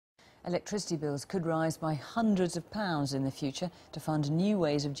Electricity bills could rise by hundreds of pounds in the future to fund new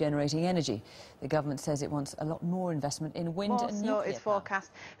ways of generating energy. The government says it wants a lot more investment in wind and nuclear More snow is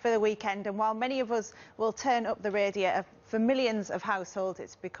forecast for the weekend, and while many of us will turn up the radiator, for millions of households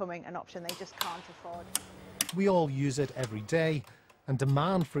it's becoming an option they just can't afford. We all use it every day, and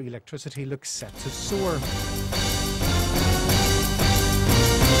demand for electricity looks set to soar.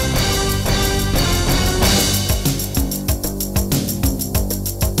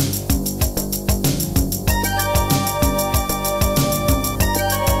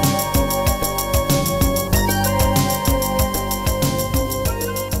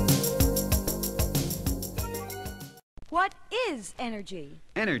 What is energy?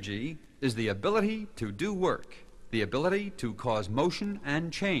 Energy is the ability to do work, the ability to cause motion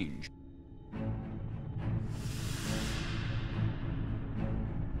and change.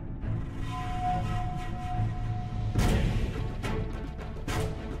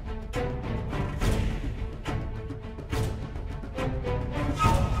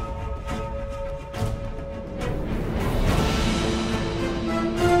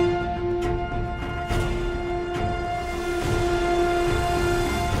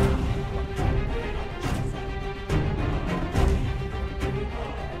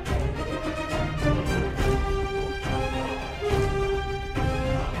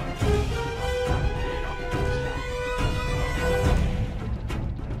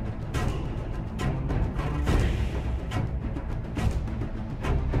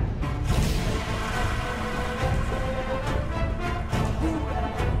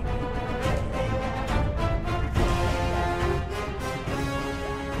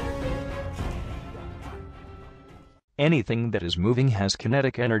 Anything that is moving has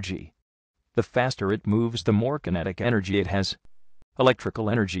kinetic energy. The faster it moves, the more kinetic energy it has.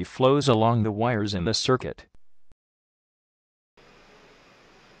 Electrical energy flows along the wires in the circuit.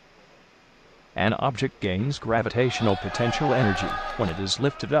 An object gains gravitational potential energy when it is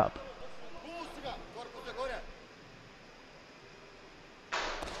lifted up.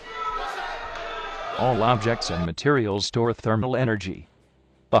 All objects and materials store thermal energy.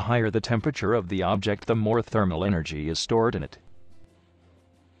 The higher the temperature of the object, the more thermal energy is stored in it.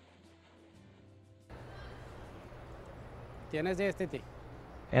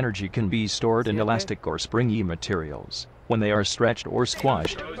 Energy can be stored in elastic or springy materials. When they are stretched or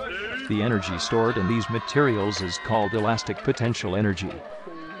squashed, the energy stored in these materials is called elastic potential energy.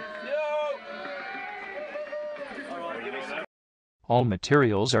 All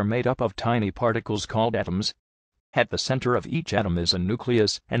materials are made up of tiny particles called atoms. At the center of each atom is a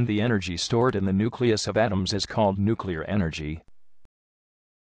nucleus, and the energy stored in the nucleus of atoms is called nuclear energy.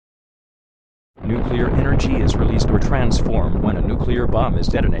 Nuclear energy is released or transformed when a nuclear bomb is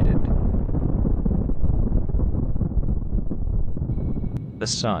detonated. The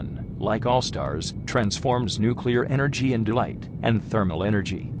sun, like all stars, transforms nuclear energy into light and thermal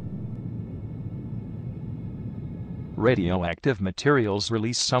energy. Radioactive materials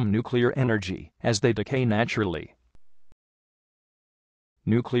release some nuclear energy as they decay naturally.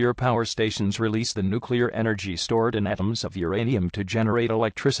 Nuclear power stations release the nuclear energy stored in atoms of uranium to generate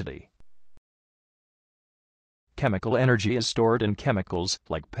electricity. Chemical energy is stored in chemicals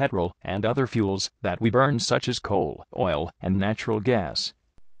like petrol and other fuels that we burn, such as coal, oil, and natural gas.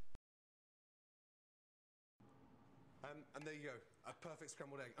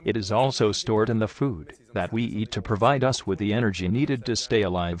 It is also stored in the food that we eat to provide us with the energy needed to stay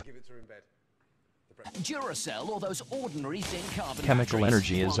alive. Duracell, or those ordinary zinc carbon Chemical batteries.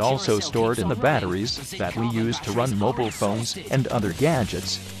 energy is While also Duracell stored keeps in the on running, batteries zinc that we carbon use to run batteries mobile are phones exhausted. and other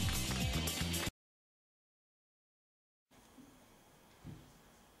gadgets.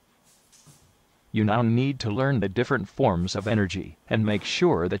 You now need to learn the different forms of energy and make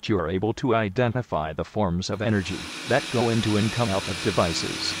sure that you are able to identify the forms of energy that go into and come out of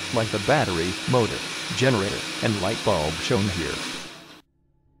devices like the battery, motor, generator, and light bulb shown here.